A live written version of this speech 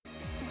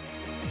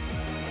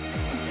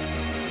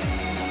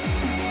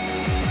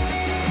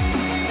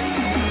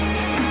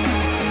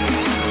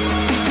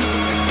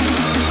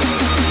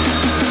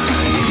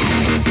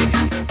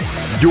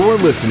You're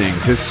listening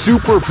to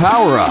Super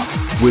Power Up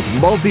with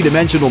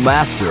multidimensional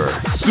master,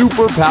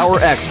 superpower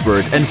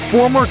expert, and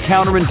former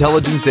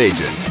counterintelligence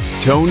agent,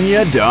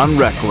 Tonya Don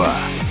Rekla.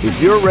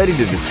 If you're ready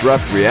to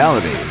disrupt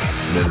reality,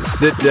 then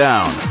sit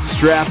down,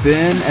 strap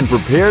in, and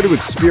prepare to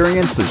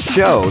experience the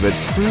show that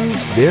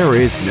proves there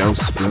is no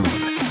spoon.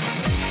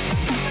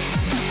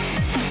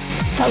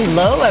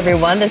 Hello,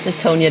 everyone. This is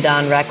Tonya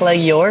Don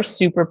Rekla, your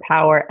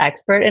superpower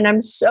expert, and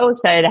I'm so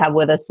excited to have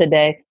with us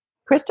today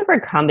Christopher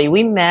Cumby.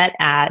 We met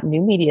at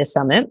New Media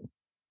Summit.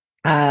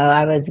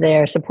 I was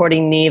there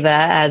supporting Neva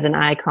as an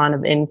icon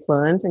of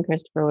influence, and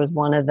Christopher was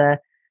one of the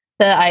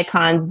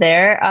icons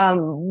there.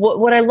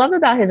 What I love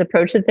about his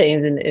approach to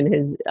things and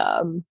his,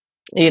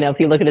 if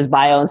you look at his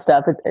bio and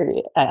stuff,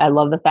 I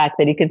love the fact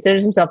that he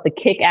considers himself the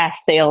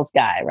kick-ass sales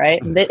guy, right?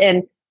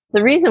 And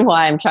the reason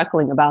why I'm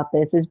chuckling about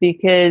this is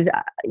because,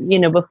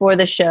 before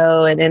the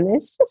show, and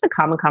it's just a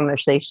common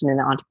conversation in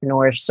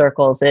entrepreneurish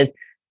circles is,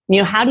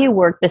 how do you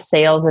work the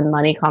sales and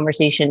money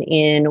conversation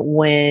in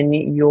when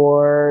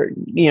you're,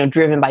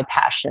 driven by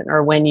passion,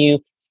 or when you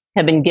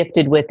have been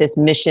gifted with this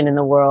mission in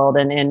the world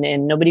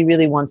and nobody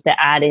really wants to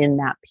add in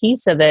that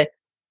piece of it.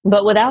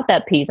 But without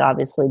that piece,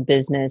 obviously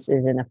business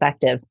isn't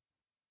effective.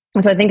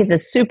 And so I think it's a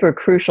super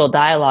crucial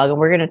dialogue. And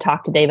we're going to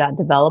talk today about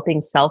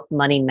developing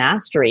self-money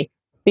mastery,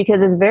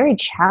 because it's very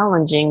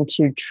challenging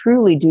to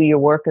truly do your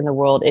work in the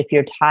world if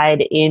you're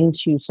tied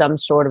into some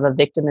sort of a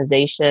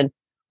victimization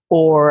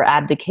or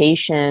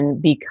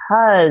abdication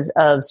because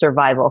of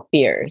survival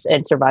fears.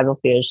 And survival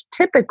fears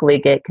typically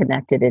get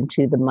connected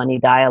into the money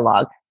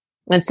dialogue.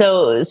 And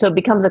so it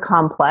becomes a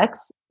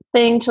complex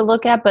thing to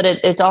look at, but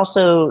it's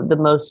also the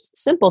most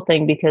simple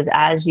thing, because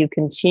as you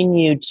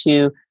continue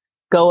to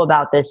go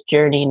about this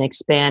journey and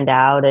expand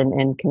out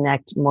and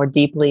connect more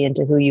deeply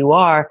into who you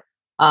are,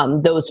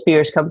 those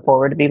fears come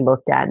forward to be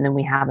looked at, and then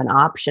we have an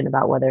option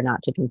about whether or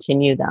not to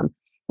continue them.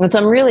 And so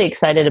I'm really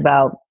excited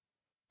about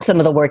some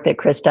of the work that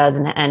Chris does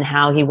and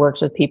how he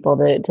works with people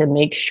to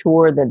make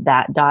sure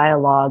that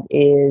dialogue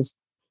is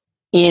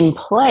in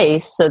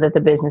place so that the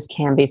business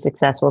can be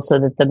successful, so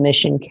that the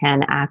mission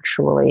can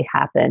actually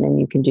happen and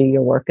you can do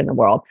your work in the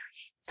world.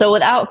 So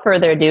without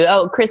further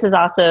ado, Chris is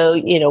also,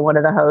 one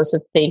of the hosts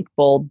of Think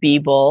Bold, Be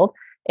Bold,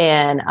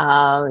 and,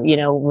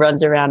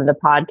 runs around in the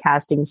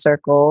podcasting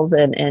circles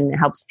and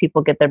helps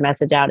people get their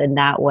message out in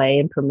that way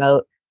and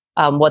promote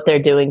what they're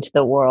doing to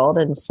the world.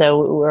 And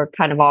so we're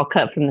kind of all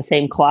cut from the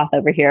same cloth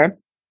over here.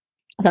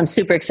 So I'm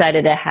super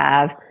excited to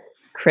have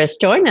Chris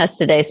join us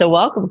today. So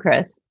welcome,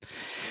 Chris.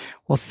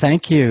 Well,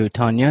 thank you,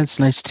 Tonya. It's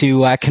nice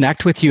to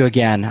connect with you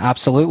again.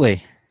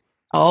 Absolutely.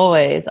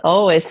 Always,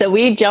 always. So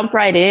we jump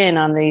right in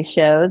on these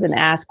shows and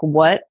ask,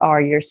 what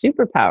are your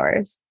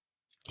superpowers?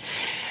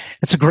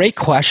 That's a great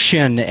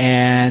question.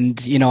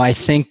 And, I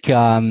think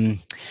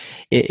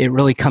it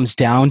really comes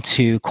down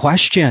to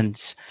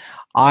questions.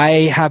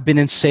 I have been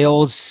in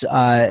sales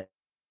a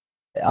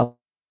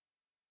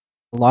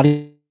lot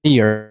of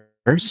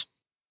years,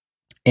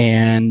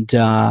 and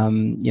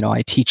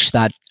I teach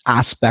that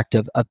aspect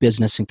of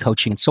business and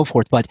coaching and so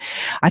forth. But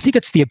I think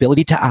it's the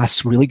ability to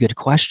ask really good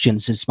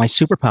questions is my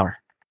superpower.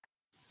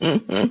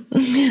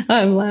 Mm-hmm.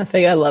 I'm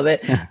laughing. I love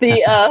it.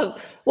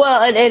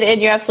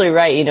 And you're absolutely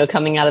right.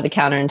 Coming out of the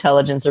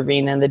counterintelligence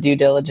arena and the due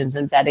diligence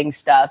and vetting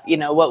stuff,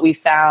 what we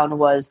found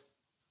was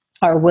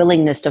our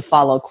willingness to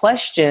follow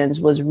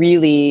questions was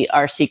really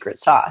our secret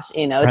sauce.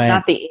 It's Right.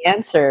 not the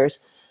answers.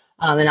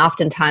 And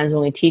oftentimes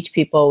when we teach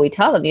people, we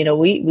tell them,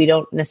 we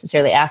don't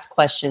necessarily ask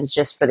questions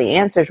just for the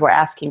answers. We're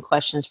asking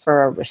questions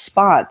for a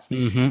response.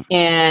 Mm-hmm.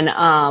 And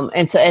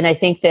I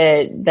think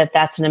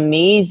that's an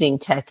amazing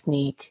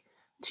technique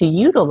to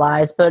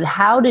utilize. But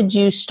how did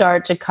you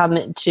start to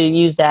come to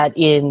use that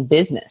in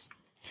business?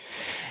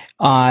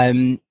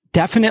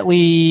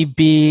 Definitely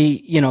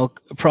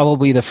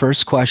probably the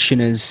first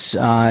question is,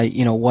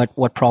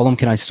 what problem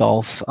can I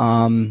solve?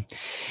 And,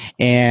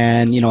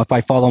 if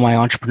I follow my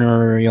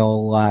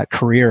entrepreneurial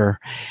career,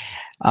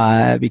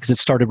 because it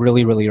started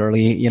really, really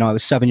early, I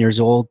was 7 years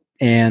old,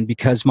 and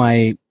because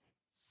my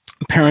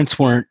parents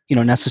weren't,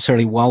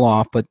 necessarily well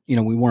off, but,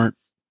 we weren't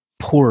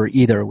poor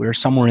either. We were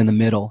somewhere in the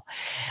middle.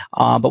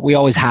 But we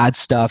always had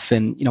stuff.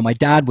 And, my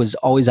dad was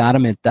always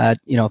adamant that,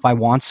 if I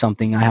want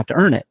something, I have to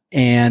earn it.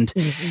 And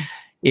mm-hmm.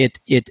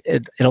 It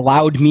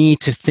allowed me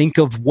to think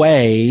of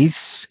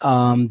ways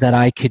that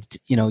I could,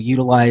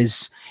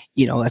 utilize,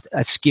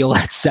 a skill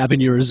at 7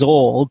 years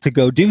old to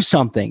go do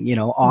something.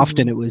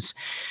 Often it was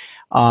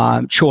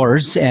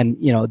chores, and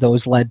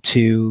those led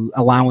to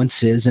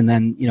allowances, and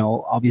then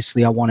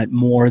obviously I wanted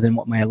more than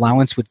what my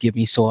allowance would give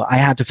me, so I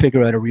had to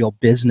figure out a real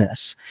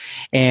business.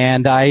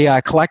 And I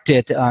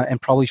collected,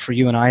 and probably for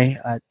you and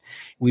I,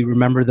 we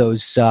remember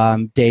those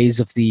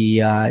days of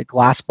the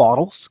glass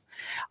bottles.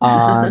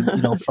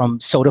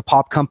 From soda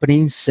pop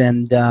companies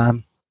and,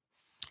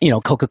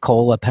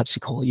 Coca-Cola,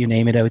 Pepsi-Cola, you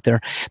name it out there.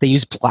 They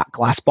use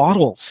glass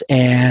bottles.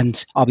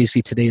 And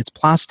obviously today it's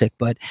plastic,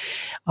 but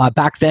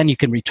back then you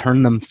can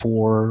return them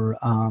for,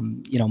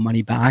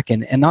 money back,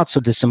 and not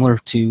so dissimilar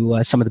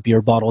to some of the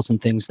beer bottles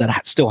and things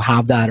that still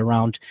have that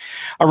around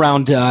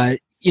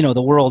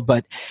the world.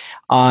 But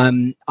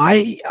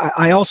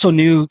I also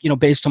knew,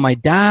 based on my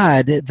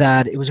dad,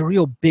 that it was a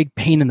real big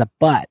pain in the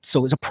butt. So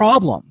it was a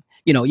problem.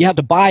 You have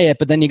to buy it,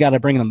 but then you got to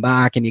bring them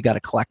back and you got to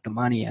collect the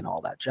money and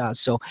all that jazz.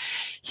 So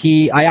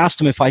I asked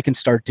him if I can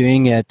start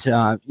doing it,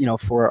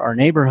 for our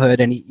neighborhood.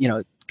 And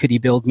could he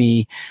build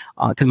me,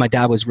 because my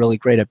dad was really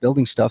great at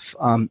building stuff.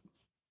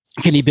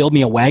 Can he build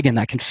me a wagon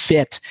that can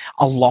fit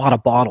a lot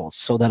of bottles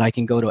so that I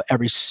can go to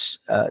every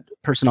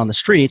person on the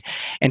street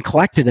and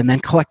collect it, and then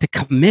collect a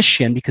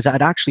commission because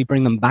I'd actually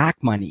bring them back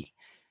money.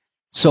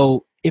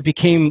 So it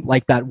became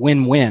like that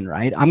win-win,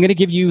 right? I'm going to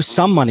give you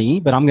some money,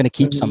 but I'm going to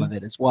keep some of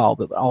it as well,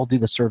 but I'll do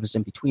the service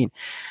in between.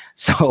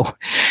 So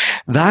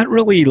that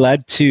really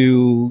led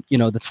to,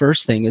 the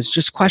first thing is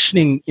just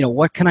questioning,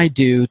 what can I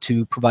do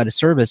to provide a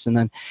service? And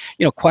then,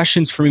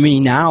 questions for me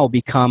now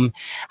become,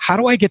 how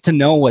do I get to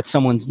know what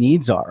someone's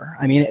needs are?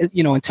 I mean,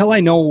 until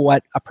I know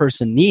what a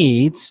person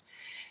needs,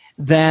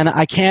 then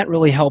I can't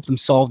really help them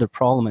solve their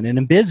problem. And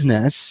in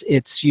business,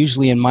 it's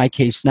usually, in my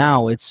case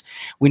now,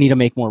 we need to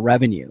make more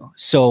revenue.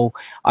 So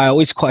I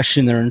always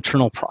question their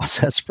internal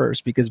process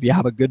first, because if you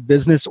have a good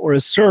business or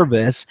a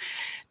service,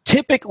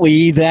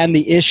 typically then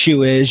the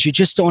issue is you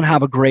just don't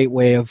have a great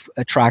way of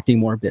attracting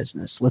more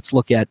business. Let's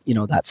look at,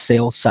 that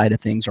sales side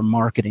of things or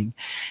marketing.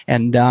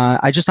 And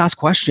I just ask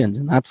questions,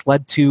 and that's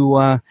led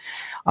to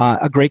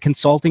a great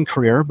consulting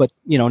career. But,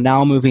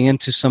 now moving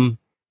into some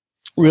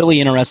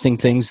really interesting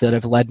things that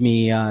have led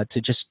me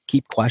to just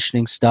keep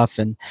questioning stuff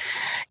and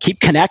keep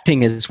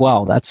connecting as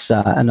well. That's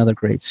another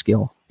great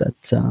skill that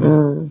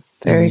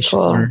very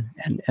cool. Learn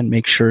and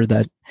make sure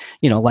that,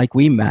 like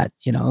we met,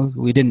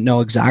 we didn't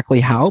know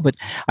exactly how, but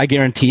I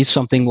guarantee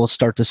something will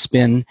start to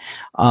spin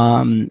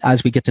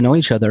as we get to know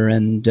each other,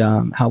 and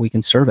how we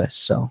can service.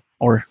 So,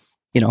 or,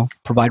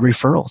 provide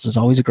referrals is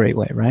always a great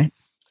way, right?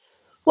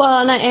 Well,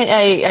 and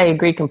I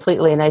agree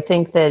completely. And I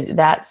think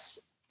that's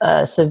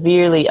a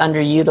severely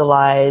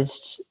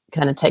underutilized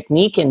kind of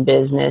technique in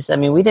business. I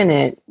mean, we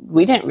didn't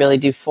really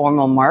do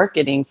formal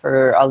marketing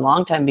for a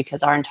long time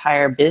because our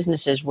entire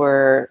businesses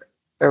were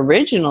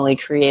originally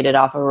created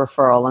off of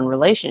referral and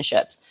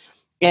relationships.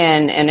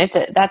 And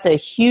that's a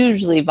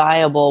hugely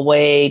viable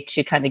way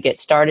to kind of get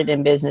started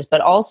in business,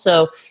 but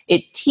also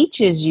it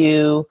teaches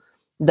you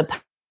the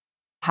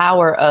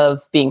power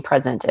of being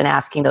present and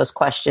asking those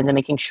questions and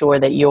making sure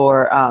that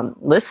you're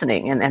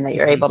listening and that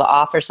you're able to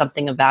offer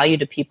something of value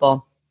to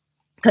people.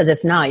 Because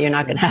if not, you're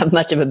not going to have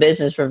much of a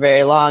business for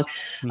very long.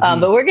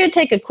 But we're going to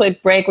take a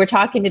quick break. We're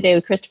talking today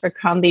with Christopher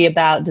Cumby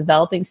about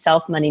developing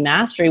self-money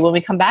mastery. When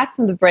we come back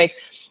from the break,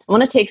 I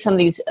want to take some of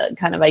these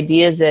kind of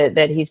ideas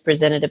that he's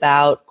presented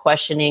about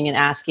questioning and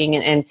asking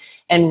and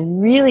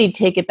really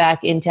take it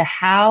back into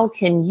how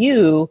can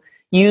you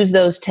use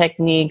those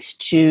techniques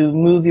to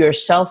move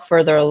yourself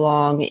further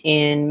along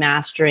in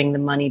mastering the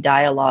money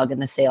dialogue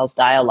and the sales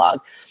dialogue.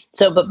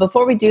 So, but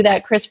before we do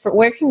that, Christopher,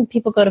 where can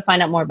people go to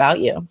find out more about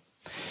you?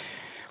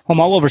 I'm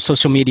all over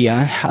social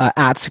media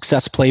at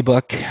Success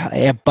Playbook,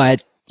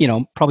 but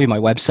probably my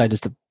website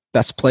is the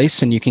best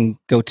place, and you can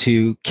go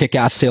to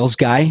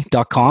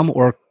kickasssalesguy.com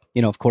or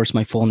of course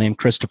my full name,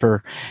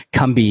 Christopher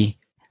Cumby,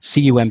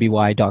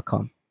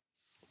 CUMBY.com.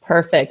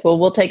 Perfect. Well,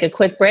 we'll take a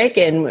quick break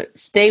and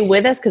stay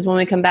with us, because when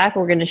we come back,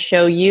 we're going to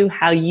show you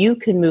how you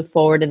can move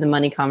forward in the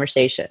money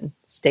conversation.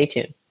 Stay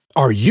tuned.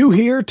 Are you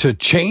here to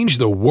change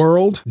the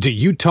world? Do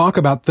you talk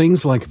about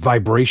things like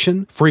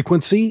vibration,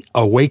 frequency,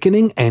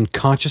 awakening, and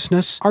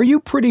consciousness? Are you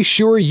pretty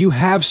sure you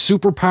have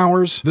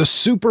superpowers? The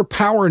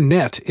Superpower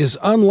Net is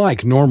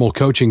unlike normal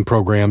coaching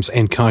programs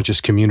and conscious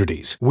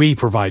communities. We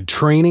provide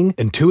training,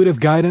 intuitive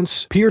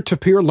guidance,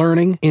 peer-to-peer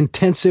learning,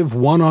 intensive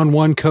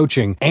one-on-one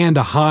coaching, and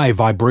a high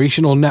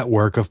vibrational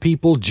network of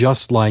people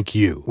just like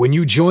you. When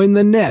you join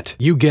the net,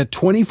 you get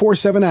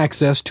 24/7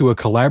 access to a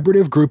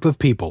collaborative group of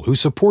people who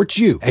support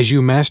you as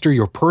you master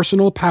your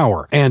personal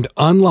power and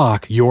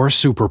unlock your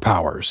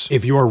superpowers.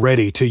 If you're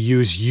ready to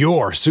use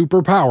your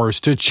superpowers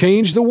to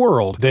change the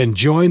world, then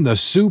join the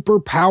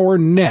Superpower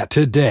Net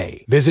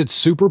today. Visit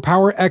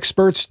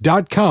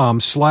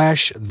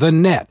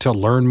superpowerexperts.com/the-net to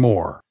learn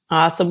more.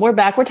 Awesome. We're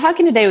back. We're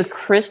talking today with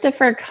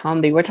Christopher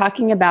Cumby. We're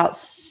talking about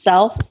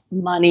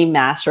self-money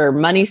master,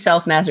 money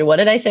self-mastery. What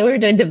did I say we were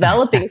doing?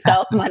 Developing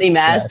self-money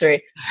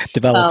mastery.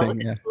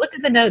 Developing, Look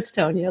at the notes,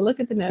 Tonya. Look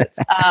at the notes.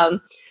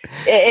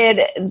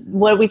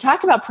 What we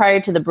talked about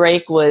prior to the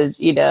break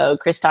was,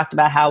 Chris talked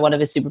about how one of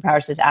his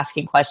superpowers is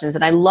asking questions.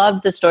 And I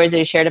loved the stories that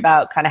he shared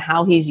about kind of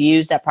how he's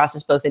used that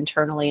process both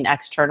internally and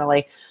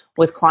externally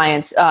with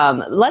clients.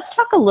 Let's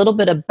talk a little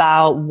bit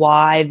about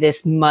why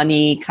this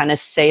money kind of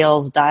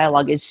sales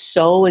dialogue is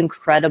so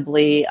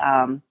incredibly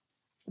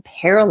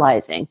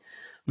paralyzing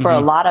for a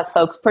lot of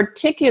folks,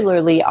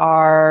 particularly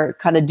our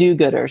kind of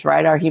do-gooders,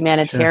 right? Our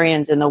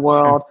humanitarians in the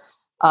world,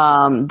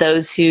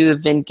 those who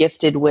have been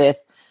gifted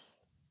with,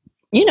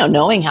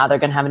 knowing how they're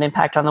going to have an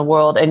impact on the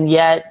world. And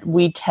yet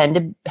we tend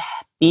to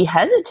be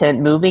hesitant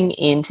moving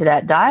into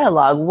that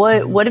dialogue.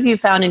 What have you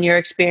found in your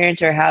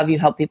experience, or how have you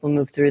helped people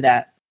move through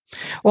that?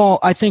 Well,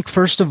 I think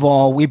first of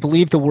all, we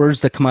believe the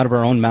words that come out of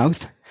our own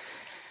mouth.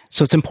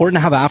 So it's important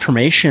to have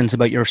affirmations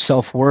about your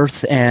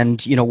self-worth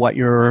and, what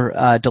you're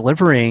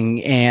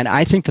delivering. And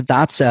I think that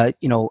that's a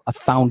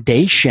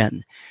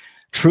foundation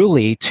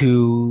truly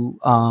to,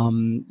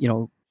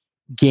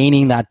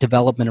 gaining that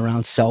development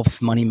around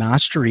money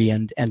mastery,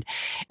 and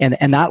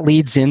that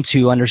leads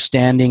into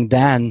understanding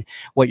then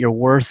what you're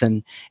worth,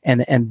 and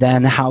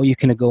then how you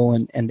can go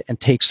and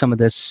take some of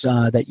this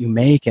that you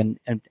make and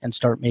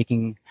start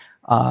making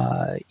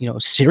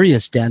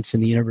serious dents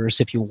in the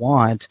universe if you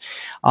want,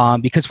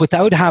 because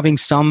without having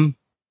some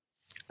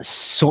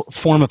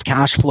form of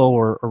cash flow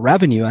or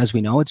revenue, as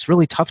we know, it's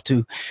really tough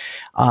to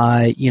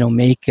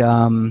make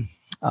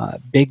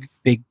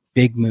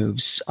big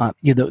moves.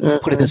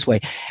 Put it this way,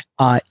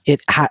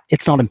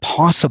 it's not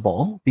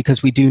impossible,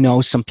 because we do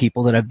know some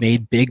people that have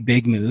made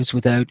big moves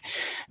without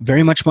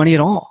very much money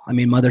at all. I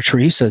mean, Mother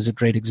Teresa is a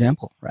great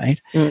example,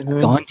 right?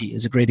 Gandhi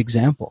is a great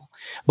example,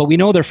 but we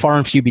know they're far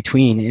and few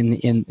between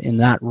in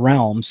that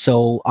realm.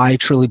 So I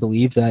truly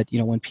believe that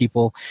when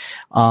people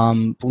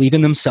believe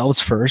in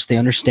themselves first, they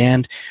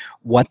understand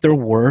what they're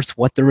worth,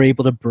 what they're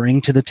able to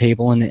bring to the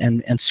table,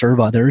 and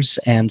serve others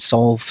and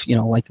solve,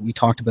 like we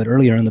talked about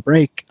earlier in the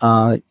break,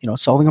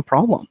 solving a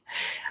problem.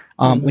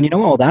 When you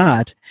know all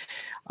that,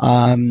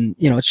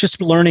 it's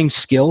just learning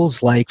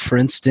skills, like, for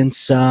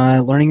instance,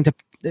 learning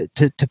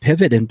to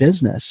pivot in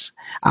business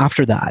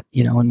after that,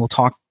 and we'll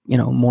talk,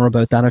 more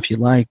about that if you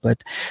like,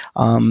 but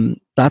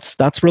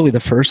that's really the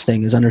first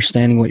thing, is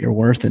understanding what you're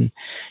worth. And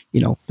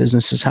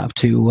businesses have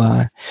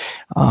to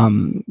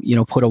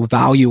put a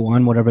value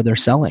on whatever they're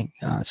selling,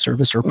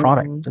 service or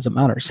product, doesn't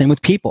matter. Same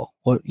with people.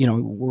 We're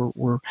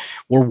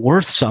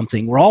worth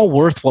something. We're all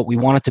worth what we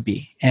want it to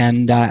be,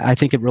 and I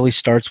think it really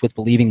starts with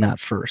believing that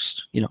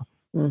first.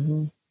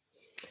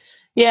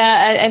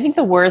 Yeah, I think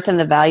the worth and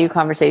the value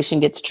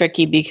conversation gets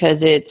tricky,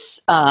 because it's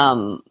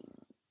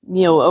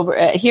over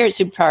here at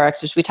Superpower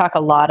Experts, we talk a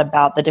lot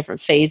about the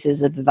different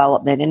phases of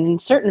development. And in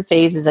certain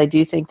phases, I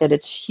do think that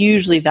it's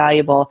hugely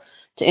valuable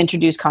to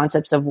introduce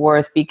concepts of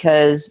worth,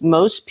 because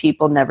most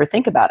people never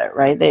think about it,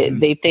 right?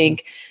 They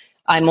think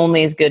I'm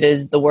only as good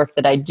as the work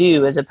that I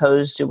do, as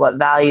opposed to what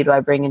value do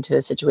I bring into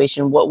a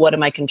situation? What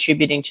am I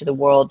contributing to the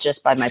world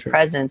just by my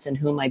presence, and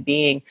who am I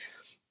being?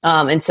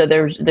 And so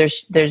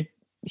there's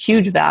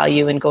huge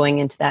value in going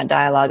into that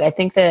dialogue. I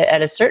think that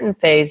at a certain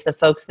phase, the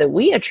folks that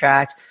we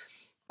attract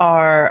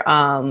are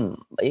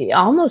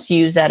almost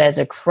use that as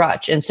a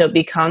crutch. And so it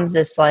becomes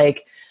this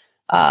like,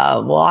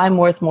 I'm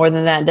worth more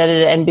than that,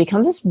 and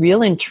becomes this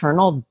real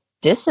internal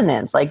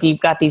dissonance. Like, you've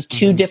got these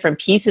two different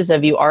pieces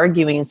of you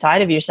arguing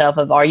inside of yourself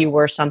of, are you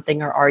worth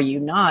something or are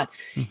you not?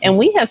 And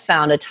we have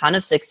found a ton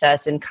of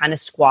success in kind of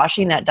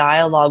squashing that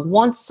dialogue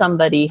once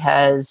somebody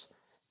has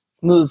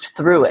moved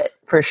through it,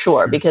 for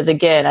sure. Because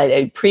again,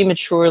 I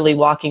prematurely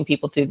walking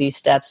people through these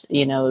steps,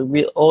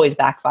 always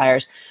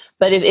backfires.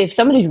 But if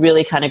somebody's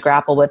really kind of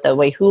grappled with the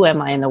way, who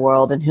am I in the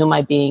world, and who am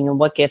I being, and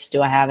what gifts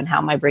do I have, and how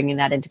am I bringing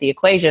that into the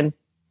equation,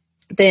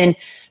 then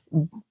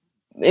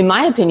in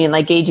my opinion,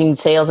 like gauging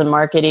sales and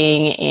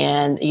marketing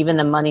and even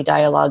the money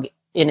dialogue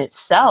in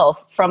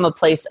itself from a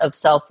place of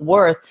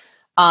self-worth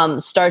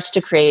starts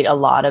to create a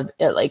lot of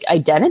like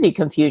identity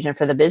confusion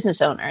for the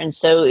business owner. And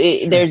so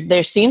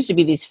there seems to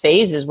be these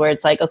phases where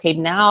it's like, okay,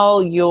 now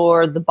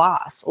you're the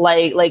boss.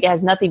 Like it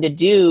has nothing to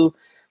do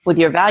with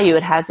your value.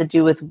 It has to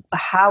do with,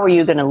 how are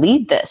you going to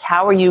lead this?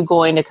 How are you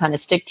going to kind of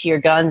stick to your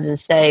guns and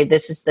say,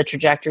 this is the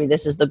trajectory,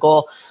 this is the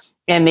goal?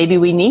 And maybe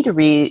we need to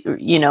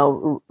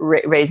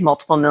raise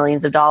multiple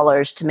millions of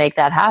dollars to make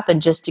that happen,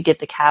 just to get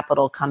the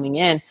capital coming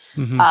in.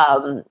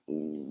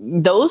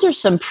 Those are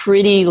some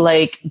pretty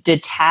like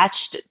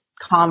detached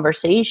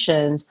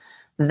conversations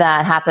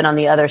that happen on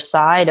the other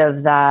side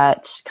of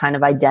that kind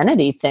of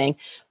identity thing.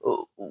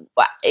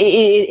 But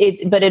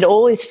it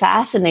always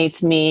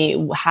fascinates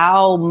me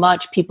how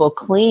much people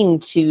cling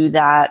to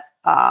that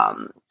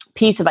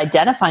piece of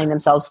identifying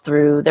themselves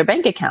through their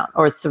bank account,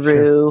 or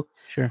through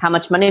how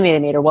much money they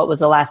made, or what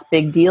was the last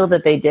big deal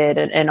that they did,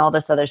 and all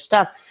this other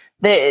stuff.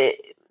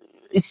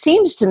 It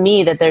seems to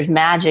me that there's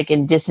magic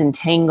in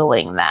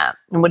disentangling that.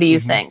 And what do you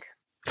think?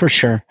 For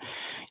sure.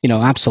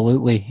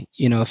 Absolutely.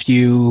 If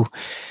you,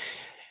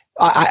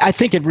 I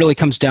think it really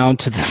comes down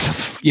to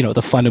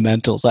the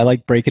fundamentals. I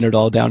like breaking it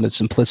all down to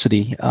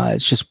simplicity.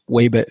 It's just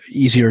way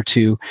easier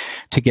to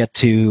get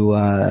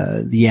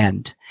to the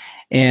end.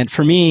 And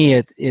for me,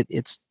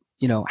 it's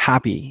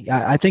happy.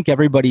 I think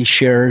everybody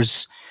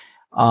shares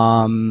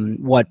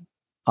what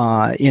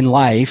in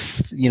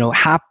life,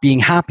 being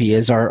happy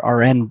is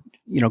our end,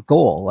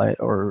 goal,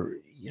 or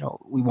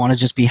we want to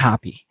just be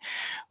happy.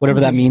 Whatever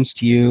that means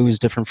to you is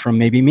different from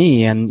maybe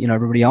me and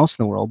everybody else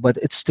in the world, but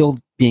it's still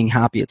being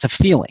happy. It's a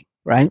feeling,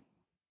 right?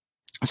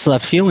 So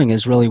that feeling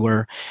is really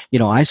where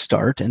I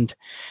start, and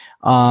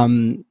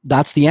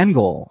that's the end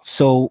goal.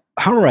 So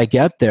however I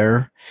get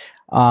there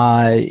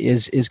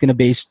is going to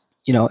base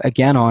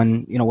again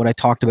on what I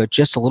talked about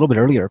just a little bit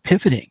earlier,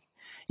 pivoting.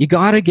 You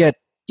got to get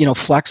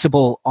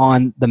flexible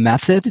on the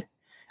method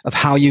of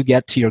how you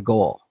get to your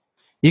goal.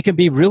 You can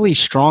be really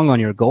strong on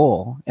your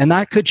goal, and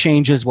that could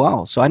change as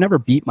well. So I never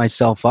beat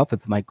myself up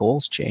if my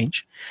goals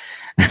change.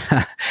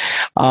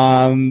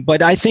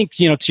 But I think,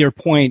 to your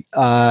point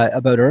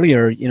about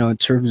earlier, in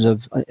terms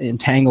of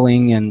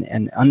entangling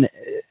and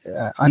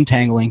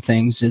untangling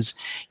things is,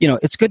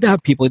 it's good to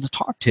have people to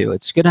talk to.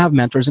 It's good to have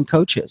mentors and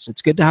coaches.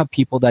 It's good to have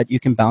people that you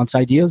can bounce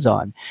ideas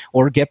on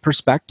or get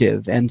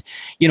perspective. And,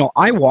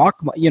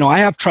 I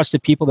have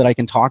trusted people that I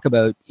can talk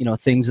about,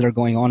 things that are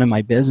going on in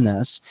my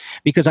business,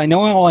 because I know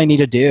all I need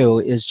to do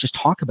is just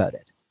talk about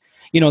it.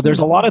 There's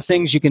a lot of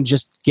things you can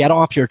just get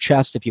off your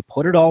chest if you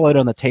put it all out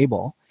on the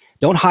table.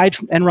 Don't hide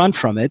and run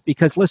from it,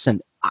 because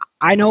listen,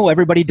 I know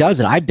everybody does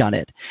it. I've done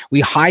it. We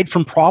hide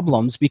from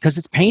problems because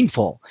it's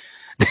painful.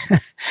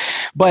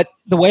 But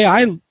the way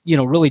I,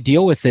 really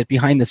deal with it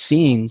behind the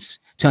scenes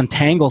to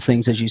untangle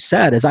things, as you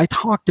said, is I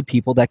talk to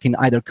people that can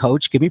either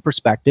coach, give me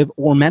perspective,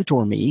 or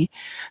mentor me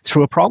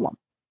through a problem.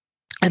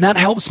 And that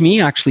helps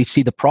me actually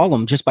see the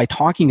problem just by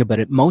talking about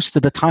it. Most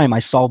of the time I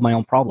solve my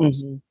own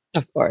problems. Mm-hmm.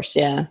 Of course.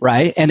 Yeah.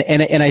 Right. And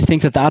I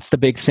think that that's the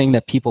big thing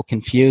that people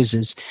confuse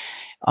is,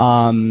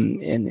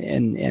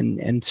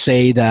 and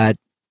say that,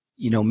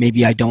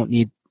 maybe I don't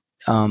need,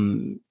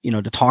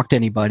 to talk to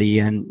anybody.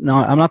 And no,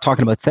 I'm not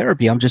talking about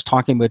therapy. I'm just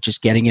talking about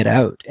just getting it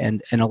out.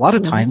 And a lot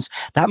of times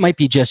that might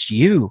be just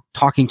you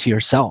talking to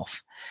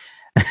yourself,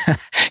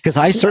 because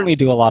I certainly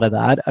do a lot of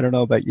that. I don't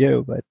know about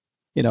you, but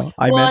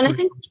I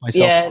think myself.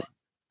 Yeah.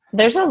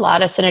 There's a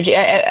lot of synergy,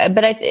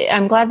 but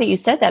I'm glad that you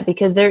said that,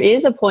 because there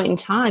is a point in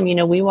time,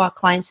 we walk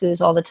clients through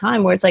this all the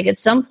time, where it's like at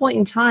some point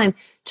in time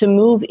to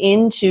move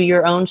into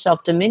your own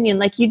self-dominion,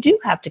 like you do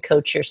have to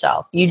coach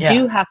yourself. You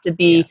do have to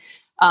be,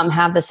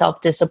 have the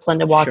self-discipline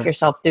to walk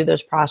yourself through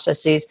those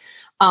processes.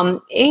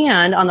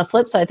 And on the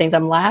flip side of things,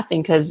 I'm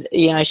laughing because,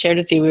 I shared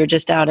with you, we were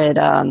just out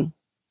at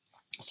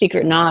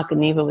Secret Knock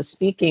and Neva was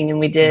speaking, and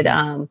we did,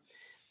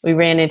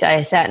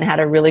 I sat and had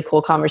a really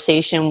cool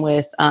conversation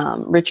with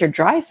Richard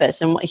Dreyfuss,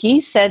 and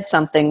he said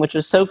something which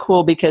was so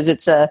cool, because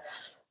it's a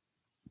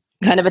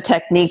kind of a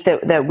technique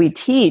that we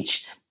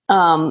teach.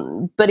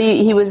 But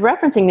he was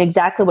referencing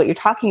exactly what you're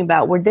talking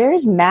about, where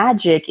there's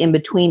magic in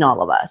between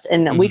all of us.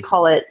 And we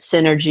call it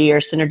synergy or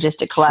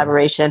synergistic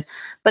collaboration.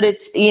 But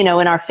it's, in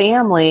our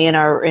family, in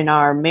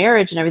our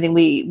marriage and everything,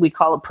 we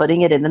call it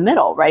putting it in the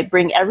middle, right?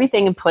 Bring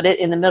everything and put it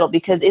in the middle,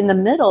 because in the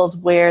middle is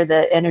where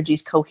the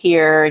energies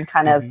cohere and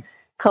kind of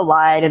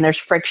collide, and there's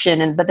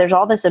friction, but there's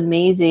all this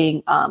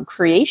amazing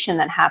creation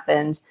that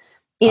happens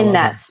in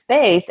that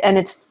space, and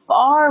it's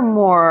far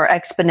more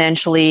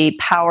exponentially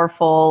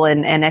powerful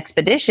and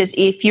expeditious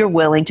if you're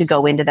willing to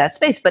go into that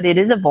space. But it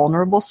is a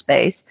vulnerable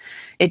space.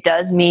 It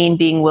does mean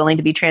being willing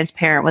to be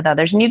transparent with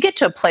others, and you get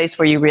to a place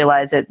where you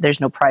realize that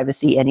there's no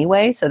privacy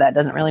anyway, so that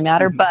doesn't really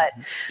matter. But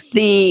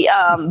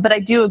but I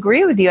do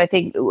agree with you. I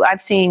think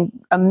I've seen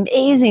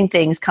amazing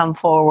things come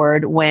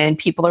forward when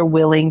people are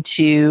willing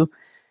to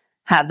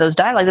have those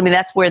dialogues. I mean,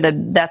 that's where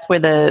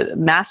the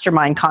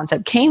mastermind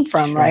concept came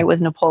from, right?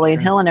 With Napoleon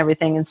Hill and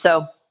everything. And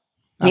so,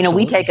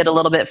 we take it a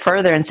little bit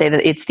further and say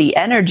that it's the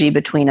energy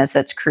between us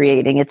that's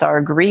creating. It's our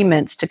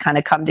agreements to kind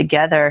of come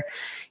together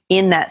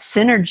in that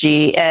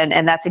synergy.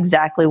 And that's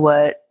exactly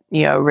what,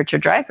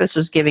 Richard Dreyfuss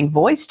was giving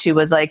voice to,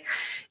 was like,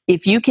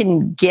 if you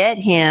can get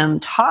him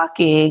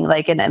talking,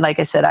 and like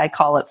I said, I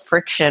call it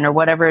friction or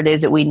whatever it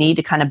is that we need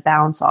to kind of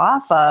bounce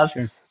off of.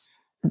 Sure.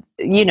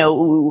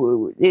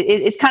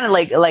 It's kind of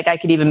like I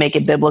could even make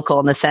it biblical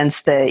in the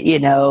sense that,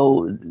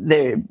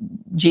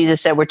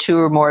 Jesus said, where two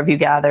or more of you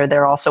gather,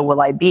 there also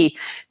will I be.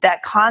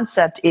 That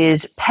concept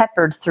is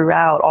peppered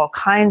throughout all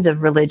kinds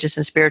of religious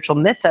and spiritual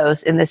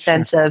mythos, in the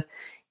sense of,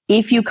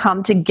 if you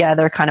come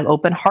together kind of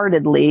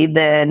open-heartedly,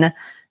 then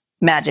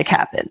magic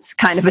happens,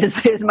 kind of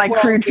is my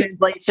crude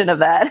translation of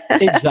that.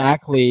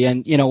 Exactly.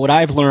 And, what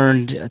I've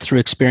learned through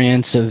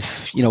experience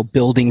of,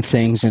 building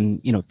things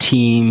and,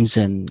 teams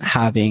and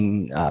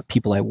having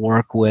people I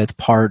work with,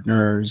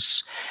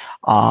 partners,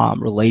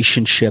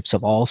 relationships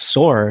of all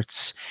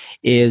sorts,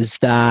 is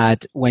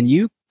that when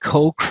you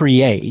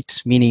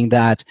co-create, meaning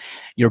that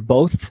you're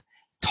both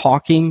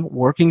talking,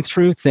 working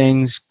through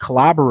things,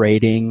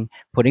 collaborating,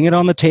 putting it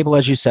on the table,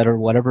 as you said, or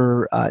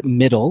whatever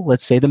middle,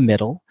 let's say the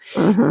middle,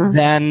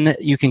 then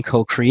you can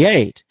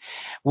co-create.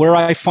 Where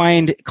I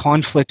find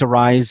conflict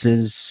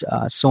arises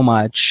so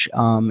much,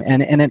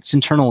 and it's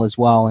internal as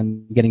well,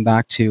 and getting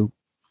back to,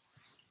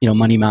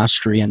 money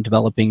mastery and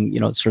developing,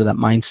 sort of that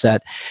mindset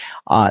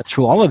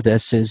through all of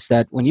this, is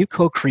that when you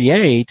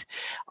co-create,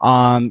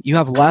 you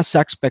have less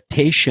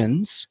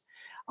expectations.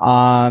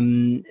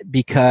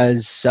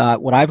 Because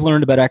what I've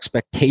learned about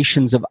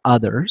expectations of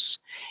others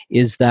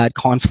is that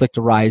conflict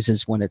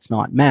arises when it's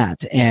not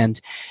met. And,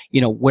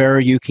 where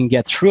you can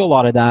get through a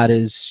lot of that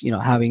is,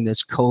 having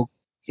this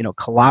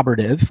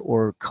collaborative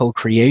or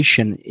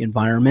co-creation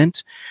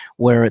environment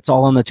where it's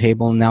all on the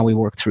table and now we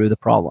work through the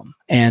problem.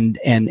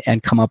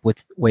 and come up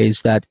with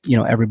ways that, you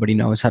know, everybody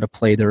knows how to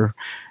play their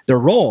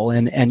role,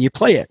 and you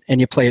play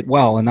it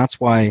well. And that's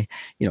why,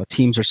 you know,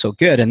 teams are so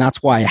good, and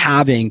that's why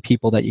having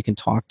people that you can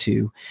talk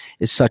to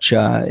is such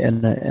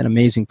an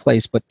amazing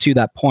place. But to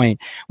that point,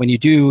 when you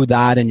do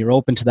that and you're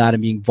open to that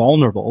and being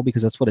vulnerable,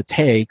 because that's what it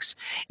takes,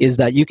 is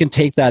that you can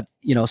take that,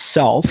 you know,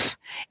 self,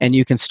 and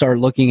you can start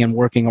looking and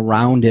working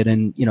around it,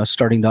 and, you know,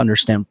 starting to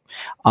understand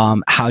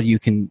how you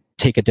can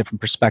take a different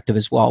perspective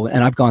as well.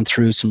 And I've gone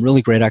through some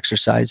really great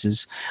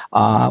exercises.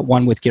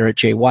 One with Garrett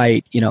J.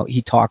 White, you know,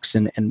 he talks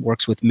and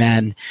works with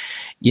men,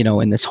 you know,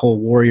 in this whole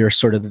warrior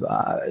sort of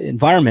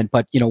environment.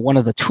 But, you know, one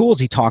of the tools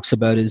he talks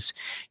about is,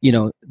 you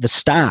know, the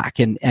stack,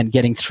 and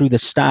getting through the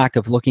stack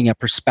of looking at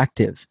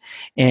perspective.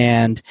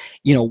 And,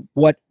 you know,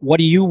 what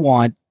do you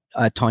want,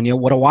 Tonya?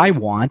 What do I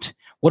want?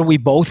 What do we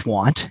both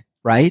want?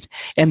 Right?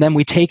 And then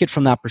we take it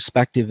from that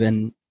perspective,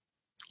 and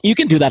you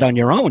can do that on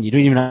your own. I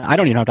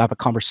don't even have to have a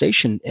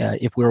conversation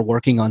if we were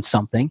working on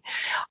something.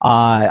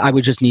 I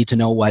would just need to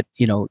know what,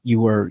 you know, you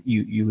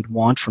would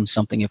want from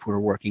something if we were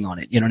working on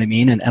it. You know what I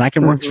mean? And I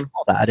can work through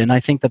all that. And I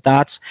think that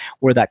that's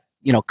where that,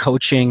 you know,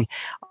 coaching.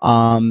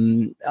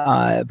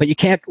 But you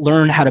can't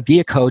learn how to be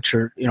a coach,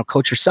 or, you know,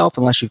 coach yourself,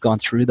 unless you've gone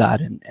through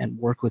that and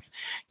work with,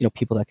 you know,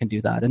 people that can do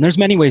that. And there's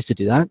many ways to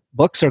do that.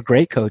 Books are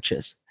great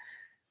coaches.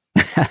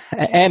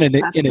 And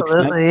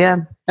absolutely, yeah.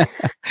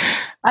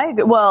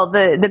 Well,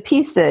 the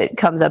piece that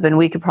comes up, and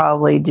we could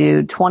probably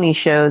do 20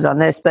 shows on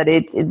this, but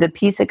the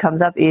piece that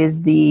comes up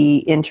is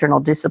the internal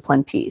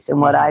discipline piece.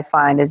 And what I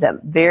find is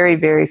that very,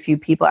 very few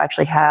people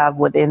actually have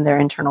within their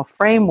internal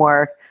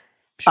framework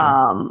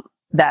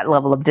that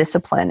level of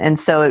discipline. And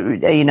so,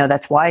 you know,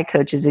 that's why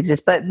coaches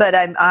exist. But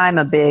I'm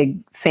a big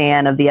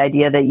fan of the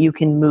idea that you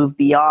can move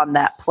beyond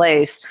that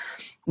place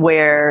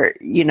where,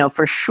 you know,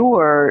 for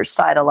sure,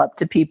 sidle up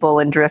to people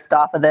and drift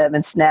off of them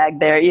and snag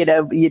their,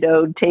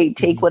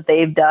 take what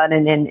they've done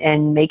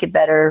and make it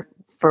better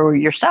for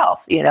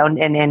yourself, you know,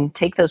 and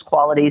take those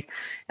qualities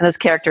and those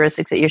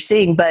characteristics that you're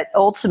seeing. But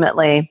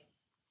ultimately,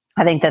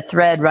 I think the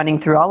thread running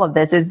through all of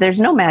this is there's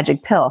no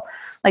magic pill.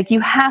 Like,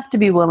 you have to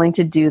be willing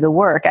to do the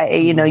work.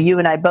 You know, you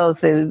and I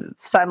both have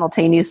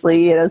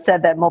simultaneously, you know,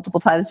 said that multiple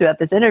times throughout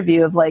this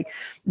interview of like,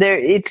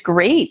 it's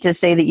great to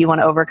say that you want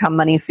to overcome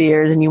money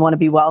fears and you want to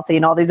be wealthy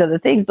and all these other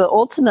things, but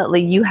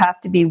ultimately you have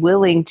to be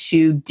willing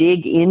to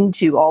dig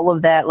into all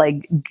of that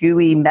like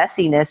gooey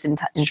messiness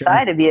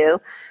inside of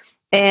you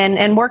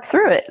and work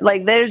through it.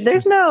 Like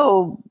there's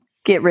no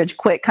get rich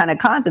quick kind of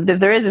concept.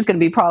 If there is, it's going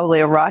to be probably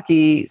a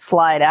rocky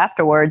slide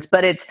afterwards,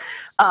 but it's,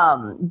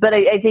 but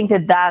I think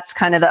that that's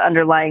kind of the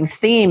underlying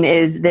theme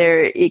is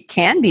it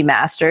can be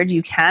mastered.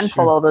 You can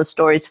pull all those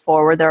stories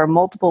forward. There are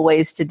multiple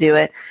ways to do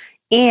it,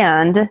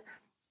 and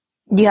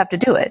you have to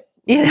do it.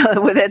 You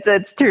know,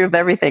 that's true of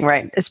everything,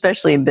 right?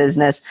 Especially in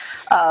business.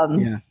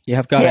 You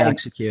have got to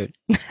execute.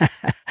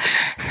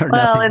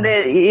 Well, and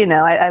you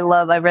know,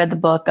 I read the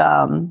book,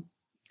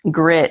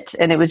 Grit,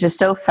 and it was just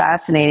so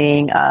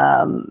fascinating.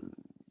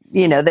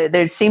 You know,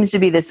 there seems to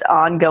be this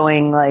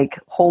ongoing like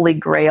holy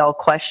grail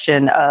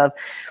question of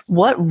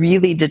what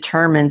really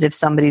determines if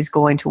somebody's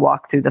going to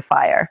walk through the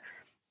fire.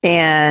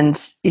 And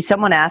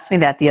someone asked me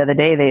that the other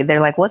day.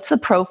 They're like, what's the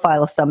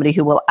profile of somebody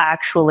who will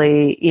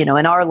actually, you know,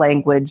 in our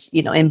language,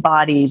 you know,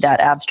 embody that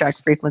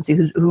abstract frequency,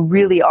 who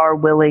really are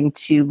willing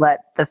to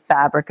let the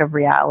fabric of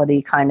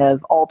reality kind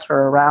of alter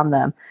around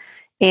them.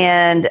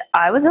 And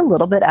I was a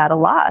little bit at a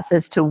loss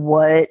as to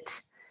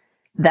what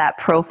that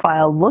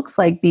profile looks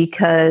like,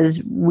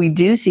 because we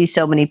do see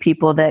so many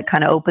people that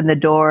kind of open the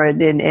door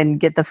and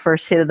get the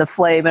first hit of the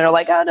flame and are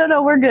like, oh,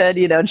 no, we're good,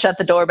 you know, and shut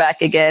the door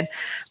back again.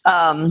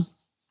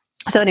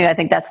 So anyway, I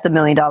think that's the $1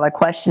 million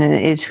question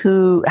is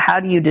how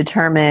do you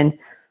determine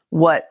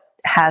what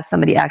has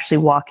somebody actually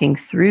walking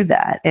through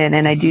that?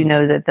 And I do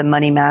know that the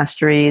money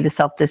mastery, the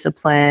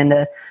self-discipline,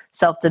 the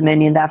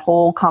self-dominion, that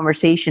whole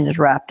conversation is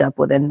wrapped up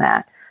within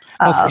that.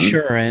 Oh, for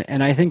sure.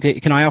 And I think that,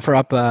 can I offer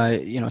up,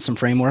 some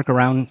framework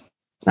around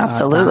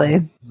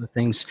absolutely the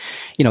things,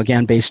 you know,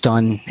 again, based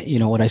on, you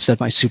know, what I said,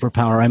 my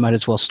superpower, I might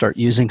as well start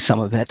using some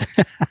of it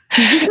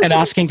and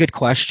asking good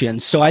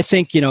questions. So I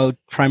think, you know,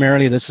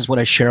 primarily this is what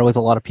I share with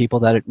a lot of people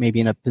that may be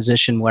in a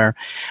position where,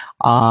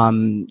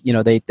 you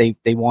know, they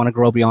want to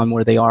grow beyond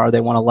where they are.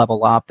 They want to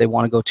level up. They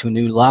want to go to a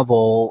new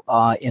level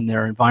in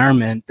their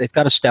environment. They've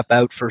got to step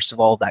out, first of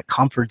all, that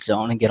comfort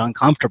zone and get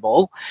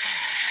uncomfortable,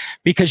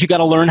 because you got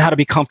to learn how to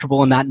be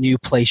comfortable in that new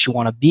place you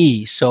want to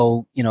be.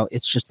 So, you know,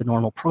 it's just a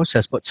normal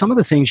process. But some of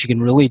the things you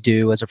can really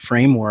do as a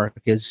framework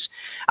is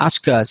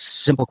ask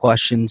simple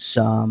questions,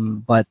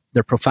 but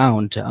they're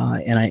profound.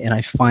 And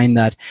I find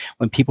that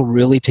when people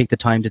really take the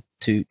time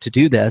to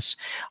do this,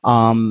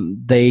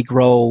 they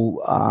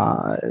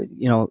grow,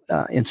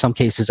 in some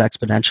cases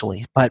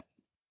exponentially. But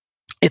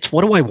it's,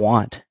 what do I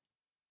want?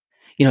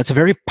 it's a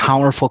very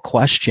powerful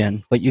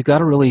question, but you got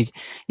to really,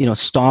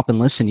 stop and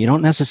listen. You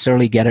don't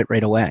necessarily get it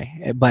right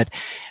away, but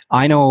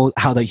I know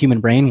how the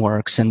human brain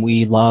works, and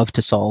we love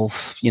to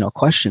solve,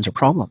 questions or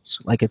problems.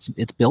 Like it's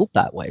built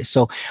that way.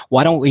 So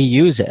why don't we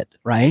use it,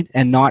 right?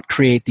 And not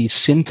create these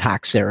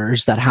syntax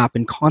errors that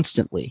happen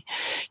constantly,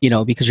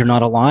 because you're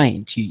not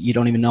aligned. You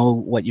don't even know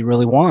what you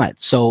really want.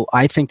 So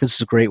I think this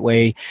is a great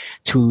way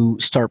to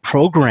start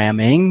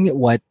programming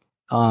what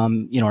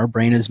our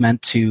brain is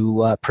meant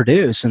to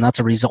produce, and that's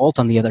a result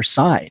on the other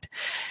side.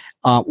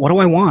 What do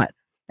I want?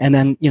 And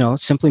then,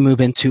 simply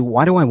move into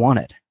why do I want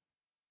it?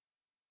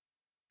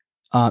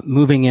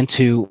 Moving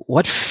into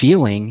what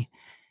feeling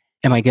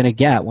am I going to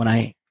get when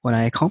I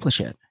accomplish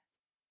it?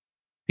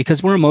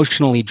 Because we're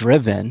emotionally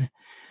driven.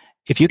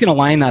 If you can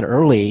align that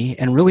early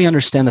and really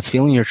understand the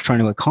feeling you're trying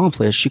to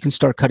accomplish, you can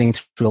start cutting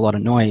through a lot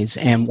of noise.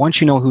 And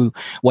once you know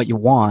what you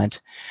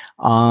want,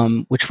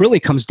 which really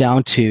comes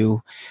down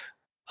to,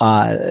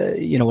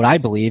 what I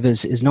believe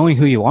is knowing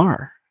who you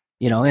are,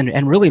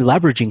 and really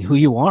leveraging who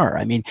you are.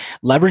 I mean,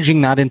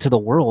 leveraging that into the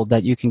world,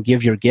 that you can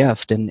give your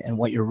gift and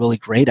what you're really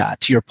great at.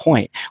 To your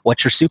point,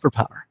 what's your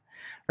superpower,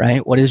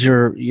 right? What is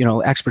your,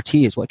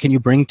 expertise? What can you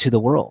bring to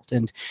the world?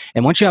 And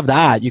once you have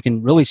that, you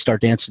can really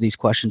start to answer these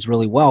questions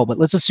really well. But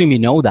let's assume you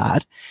know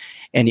that,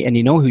 and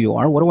you know who you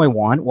are. What do I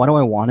want? Why do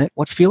I want it?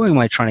 What feeling am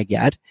I trying to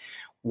get?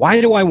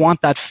 Why do I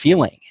want that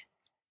feeling?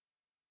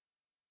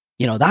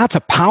 That's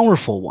a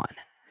powerful one,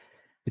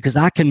 because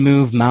that can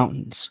move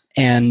mountains.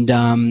 And,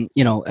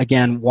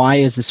 again, why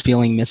is this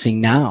feeling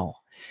missing now?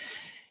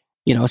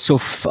 So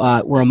if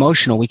we're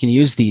emotional, we can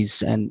use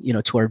these and,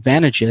 to our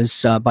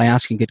advantages by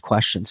asking good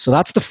questions. So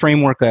that's the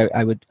framework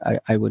I would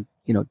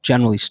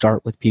generally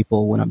start with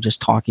people when I'm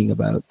just talking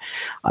about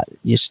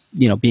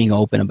being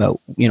open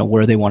about,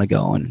 where they want to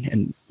go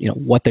and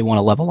what they want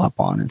to level up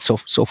on, and so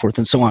forth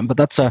and so on. But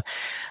that's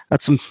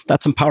some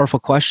powerful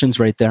questions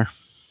right there.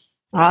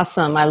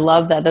 Awesome. I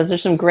love that. Those are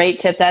some great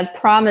tips. As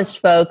promised,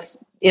 folks,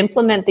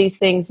 implement these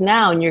things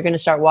now, and you're going to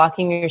start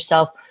walking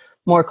yourself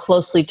more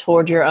closely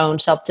toward your own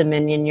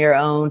self-dominion, your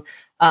own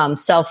the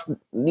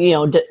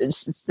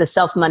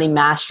self-money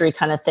mastery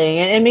kind of thing.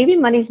 And maybe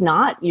money's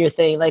not your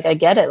thing. Like, I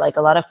get it. Like,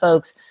 a lot of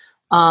folks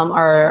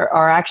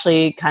are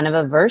actually kind of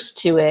averse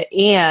to it,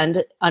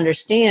 and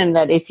understand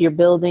that if you're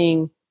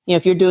building,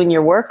 if you're doing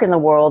your work in the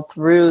world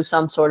through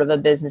some sort of a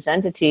business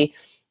entity,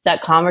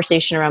 that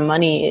conversation around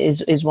money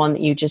is one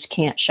that you just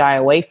can't shy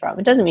away from.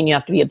 It doesn't mean you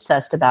have to be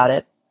obsessed about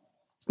it,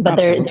 but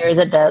there is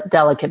a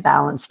delicate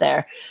balance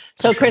there.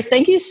 So Chris,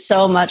 thank you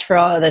so much for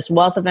all of this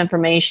wealth of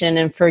information,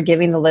 and for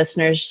giving the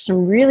listeners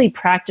some really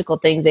practical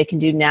things they can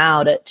do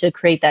now to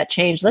create that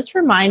change. Let's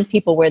remind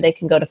people where they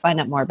can go to find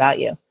out more about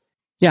you.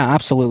 Yeah,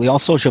 absolutely. All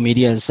social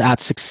media is at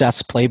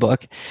Success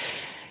Playbook.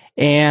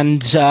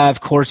 And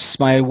of course,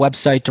 my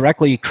website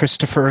directly,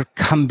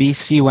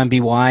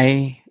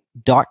 ChristopherCumby,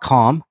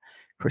 CUMBY.com.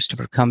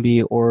 Christopher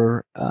Cumby,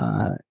 or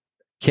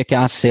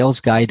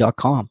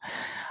kickasssalesguy.com.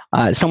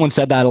 Someone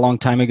said that a long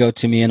time ago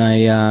to me, and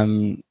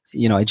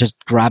I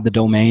just grabbed the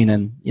domain,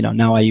 and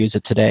now I use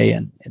it today,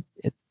 and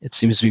it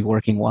seems to be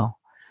working well.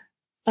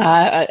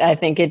 I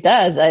think it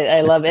does. I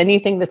love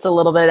anything that's a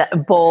little bit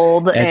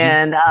bold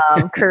and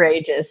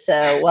courageous.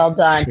 So well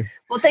done. Sure.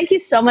 Well, thank you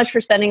so much for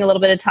spending a little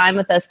bit of time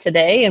with us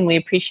today, and we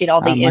appreciate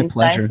all the insights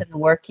pleasure. and the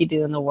work you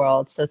do in the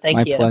world. So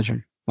thank you.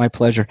 My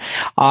pleasure.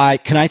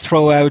 Can I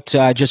throw out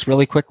just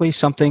really quickly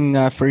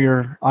something for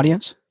your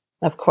audience?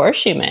 Of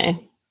course you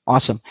may.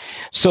 Awesome.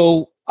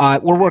 So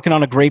we're working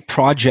on a great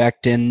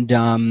project, and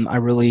I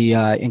really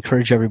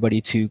encourage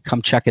everybody to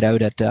come check it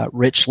out at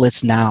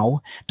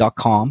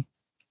richlistnow.com.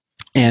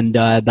 And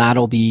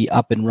that'll be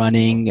up and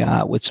running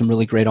with some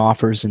really great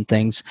offers and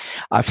things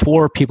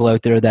for people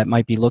out there that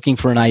might be looking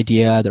for an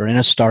idea. They're in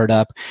a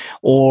startup,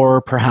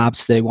 or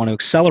perhaps they want to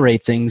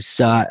accelerate things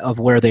of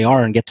where they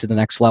are and get to the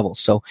next level.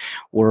 So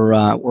we're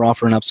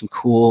offering up some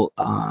cool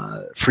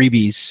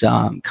freebies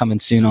coming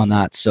soon on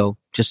that. So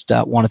just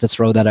wanted to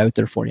throw that out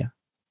there for you.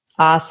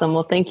 Awesome.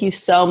 Well, thank you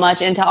so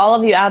much. And to all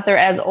of you out there,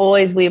 as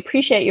always, we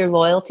appreciate your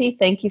loyalty.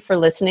 Thank you for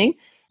listening.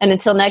 And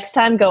until next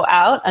time, go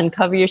out,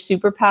 uncover your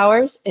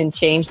superpowers, and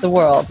change the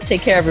world.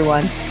 Take care,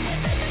 everyone.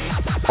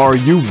 Are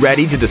you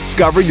ready to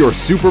discover your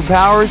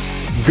superpowers?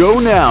 Go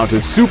now to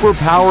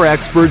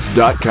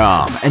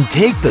superpowerexperts.com and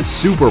take the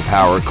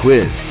superpower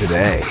quiz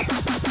today.